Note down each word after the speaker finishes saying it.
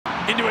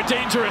into a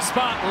dangerous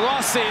spot.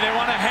 Rossi, they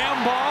want a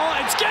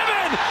handball. It's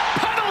given!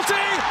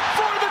 Penalty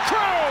for the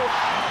Crew!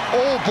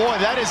 Oh boy,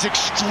 that is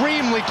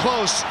extremely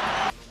close.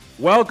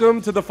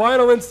 Welcome to the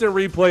final instant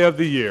replay of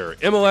the year,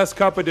 MLS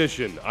Cup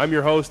edition. I'm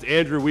your host,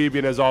 Andrew Wiebe,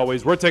 and as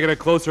always, we're taking a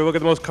closer look at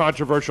the most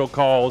controversial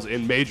calls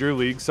in Major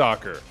League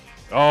Soccer.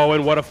 Oh,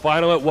 and what a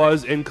final it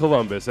was in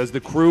Columbus as the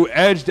Crew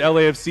edged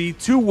LAFC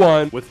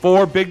 2-1 with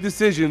 4 big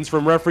decisions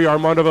from referee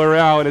Armando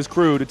Villarreal and his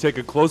crew to take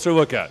a closer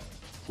look at.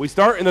 We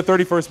start in the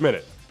 31st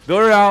minute.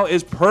 Villarreal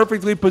is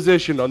perfectly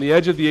positioned on the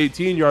edge of the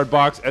 18-yard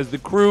box as the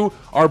Crew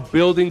are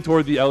building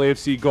toward the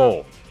LAFC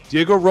goal.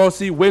 Diego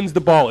Rossi wins the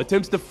ball,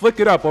 attempts to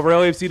flick it up over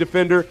LAFC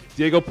defender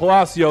Diego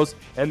Palacios,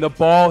 and the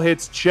ball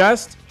hits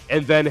chest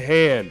and then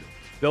hand.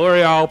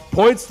 Villarreal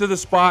points to the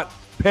spot,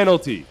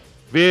 penalty.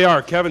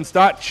 VAR, Kevin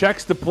Stott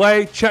checks the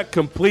play, check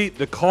complete,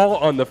 the call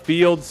on the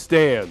field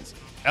stands.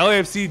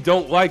 LAFC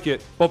don't like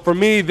it, but for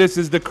me, this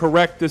is the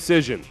correct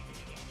decision.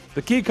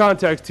 The key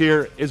context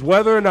here is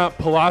whether or not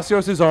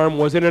Palacios' arm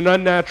was in an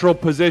unnatural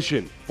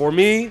position. For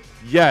me,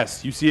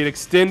 yes, you see it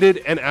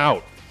extended and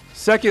out.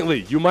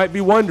 Secondly, you might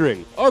be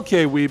wondering,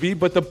 okay, Wiebe,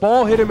 but the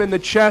ball hit him in the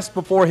chest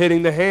before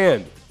hitting the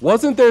hand.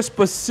 Wasn't there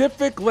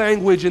specific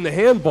language in the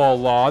handball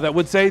law that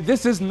would say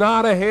this is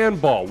not a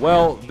handball?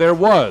 Well, there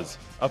was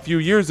a few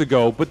years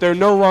ago, but there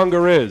no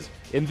longer is.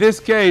 In this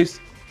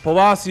case,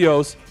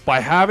 Palacios,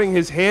 by having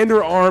his hand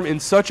or arm in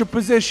such a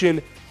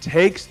position,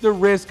 takes the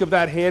risk of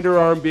that hand or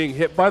arm being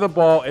hit by the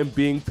ball and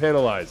being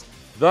penalized.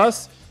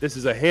 Thus, this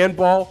is a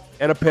handball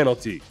and a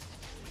penalty.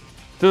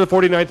 To the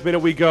 49th minute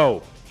we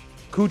go.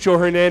 Cucho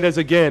Hernandez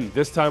again,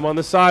 this time on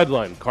the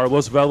sideline.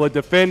 Carlos Vela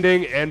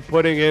defending and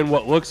putting in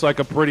what looks like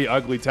a pretty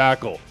ugly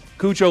tackle.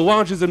 Cucho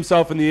launches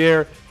himself in the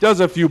air,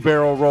 does a few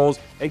barrel rolls,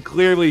 and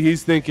clearly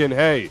he's thinking,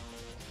 hey,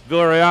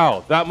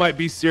 Villarreal, that might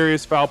be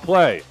serious foul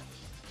play.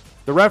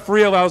 The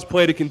referee allows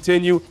play to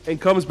continue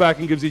and comes back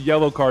and gives a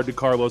yellow card to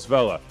Carlos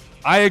Vela.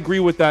 I agree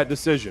with that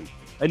decision.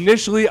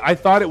 Initially, I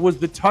thought it was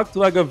the tucked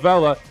leg of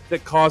Vela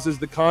that causes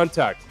the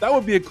contact. That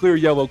would be a clear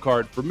yellow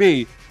card for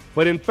me,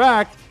 but in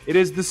fact, it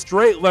is the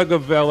straight leg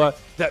of Vela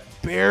that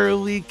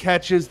barely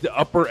catches the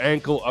upper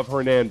ankle of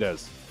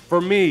Hernandez. For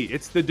me,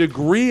 it's the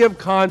degree of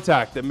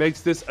contact that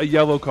makes this a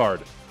yellow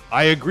card.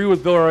 I agree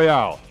with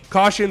Villarreal.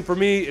 Caution for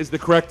me is the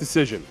correct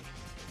decision.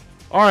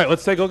 All right,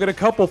 let's take a look at a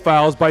couple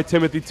fouls by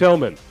Timothy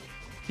Tillman.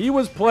 He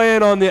was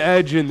playing on the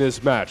edge in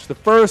this match. The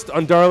first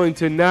on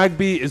Darlington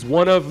Nagbe is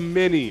one of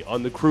many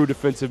on the Crew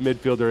defensive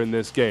midfielder in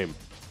this game.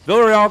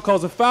 Villarreal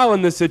calls a foul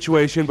in this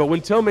situation, but when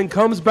Tillman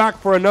comes back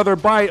for another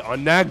bite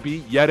on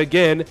Nagbe, yet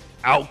again,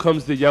 out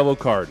comes the yellow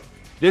card.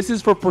 This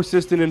is for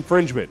persistent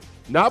infringement,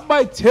 not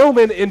by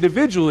Tillman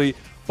individually,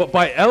 but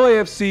by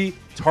LAFC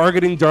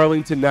targeting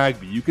Darlington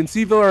Nagbe. You can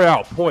see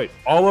Villarreal point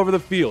all over the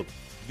field.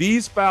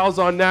 These fouls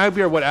on Nagbe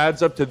are what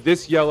adds up to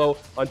this yellow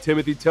on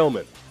Timothy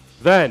Tillman.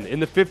 Then, in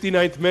the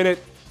 59th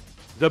minute,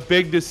 the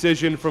big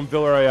decision from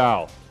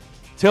Villarreal.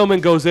 Tillman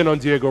goes in on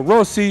Diego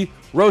Rossi,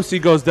 Rossi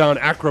goes down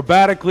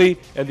acrobatically,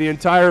 and the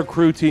entire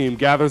Crew team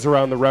gathers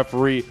around the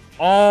referee,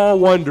 all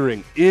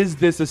wondering, is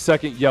this a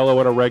second yellow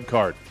and a red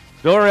card?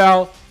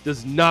 Villarreal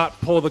does not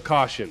pull the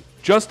caution.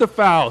 Just a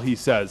foul, he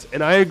says,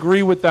 and I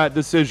agree with that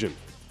decision.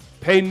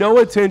 Pay no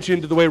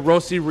attention to the way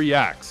Rossi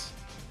reacts.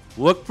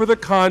 Look for the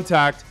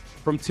contact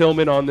from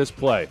Tillman on this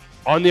play.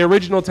 On the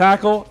original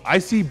tackle, I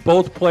see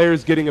both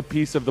players getting a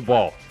piece of the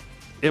ball.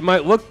 It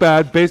might look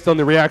bad based on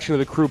the reaction of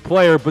the Crew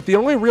player, but the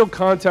only real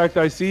contact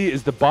I see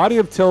is the body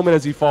of Tillman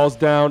as he falls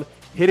down,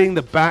 hitting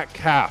the back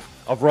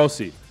calf of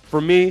Rossi. For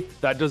me,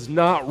 that does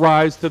not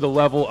rise to the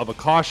level of a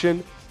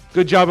caution.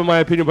 Good job, in my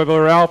opinion, by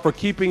Villarreal for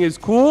keeping his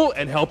cool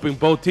and helping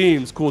both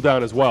teams cool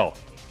down as well.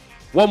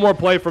 One more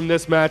play from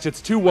this match.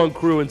 It's 2-1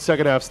 Crew in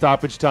second half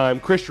stoppage time.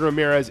 Christian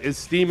Ramirez is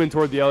steaming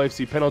toward the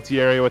LAFC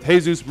penalty area with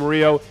Jesus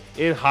Murillo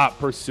in hot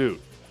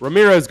pursuit.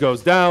 Ramirez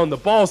goes down, the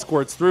ball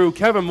squirts through,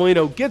 Kevin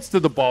Molino gets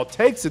to the ball,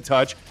 takes a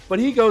touch, but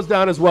he goes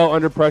down as well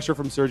under pressure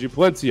from Sergi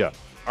Palencia.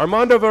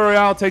 Armando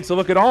Villarreal takes a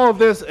look at all of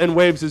this and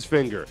waves his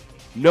finger.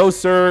 No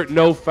sir,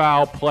 no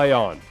foul, play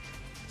on.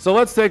 So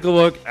let's take a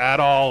look at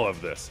all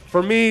of this.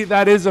 For me,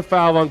 that is a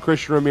foul on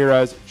Christian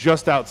Ramirez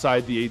just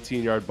outside the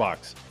 18-yard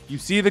box. You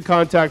see the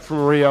contact from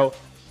Murillo.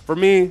 For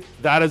me,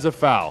 that is a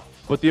foul.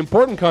 But the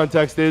important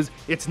context is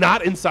it's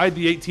not inside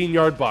the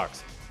 18-yard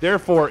box.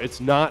 Therefore, it's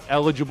not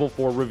eligible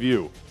for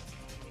review.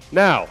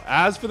 Now,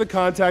 as for the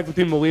contact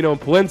between Molino and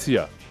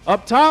Palencia,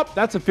 up top,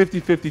 that's a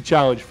 50-50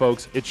 challenge,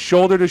 folks. It's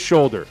shoulder to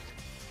shoulder.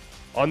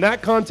 On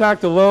that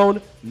contact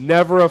alone,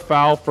 never a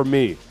foul for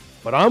me.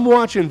 But I'm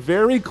watching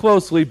very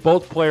closely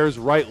both players'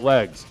 right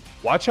legs.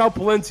 Watch how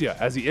Palencia,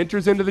 as he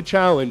enters into the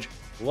challenge,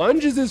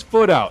 lunges his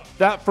foot out.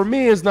 That, for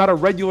me, is not a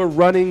regular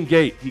running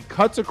gait. He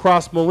cuts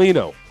across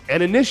Molino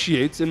and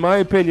initiates, in my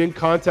opinion,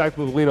 contact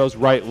with Molino's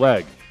right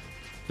leg.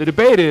 The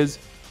debate is,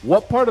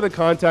 what part of the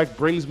contact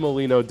brings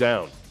Molino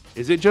down?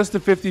 Is it just a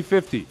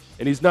 50-50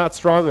 and he's not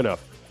strong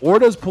enough? Or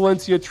does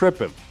Palencia trip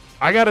him?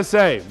 I gotta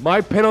say,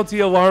 my penalty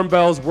alarm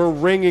bells were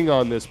ringing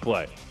on this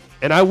play.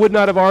 And I would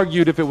not have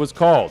argued if it was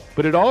called.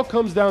 But it all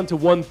comes down to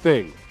one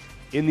thing.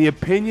 in the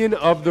opinion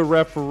of the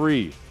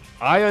referee.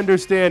 I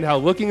understand how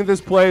looking at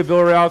this play,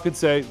 Villarreal could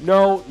say,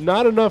 no,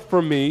 not enough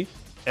for me.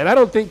 And I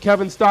don't think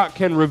Kevin Stott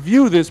can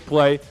review this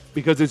play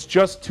because it's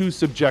just too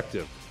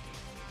subjective.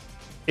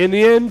 In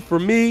the end, for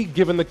me,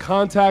 given the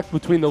contact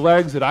between the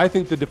legs that I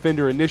think the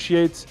defender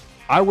initiates,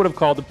 I would have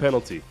called a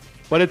penalty.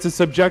 But it's a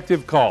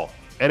subjective call,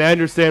 and I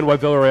understand why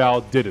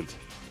Villarreal didn't.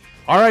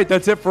 All right,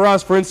 that's it for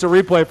us for Instant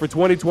Replay for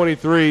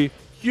 2023.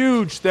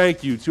 Huge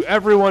thank you to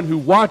everyone who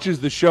watches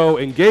the show,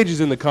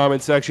 engages in the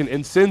comment section,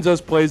 and sends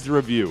us plays to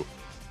review.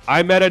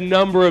 I met a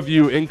number of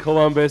you in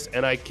Columbus,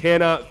 and I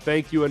cannot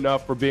thank you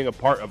enough for being a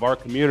part of our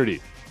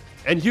community.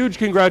 And huge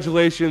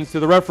congratulations to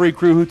the referee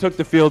crew who took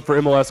the field for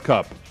MLS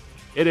Cup.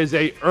 It is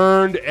a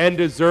earned and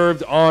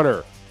deserved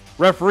honor.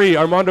 Referee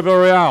Armando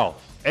Villarreal,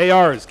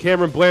 ARs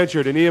Cameron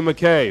Blanchard and Ian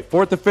McKay,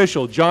 fourth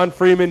official John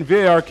Freeman,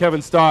 VAR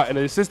Kevin Stott, and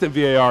an assistant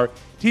VAR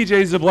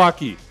TJ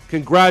Zablocki.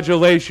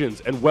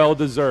 Congratulations and well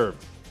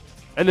deserved.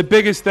 And the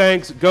biggest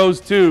thanks goes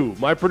to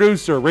my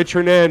producer Rich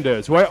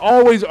Hernandez, who I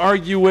always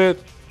argue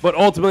with but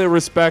ultimately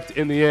respect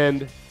in the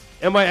end,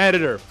 and my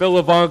editor Phil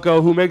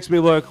Levanco, who makes me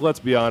look, let's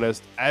be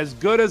honest, as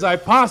good as I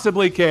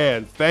possibly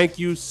can. Thank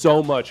you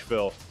so much,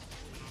 Phil.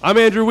 I'm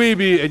Andrew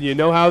Wiebe, and you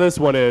know how this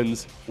one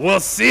ends. We'll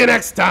see you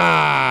next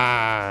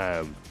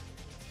time.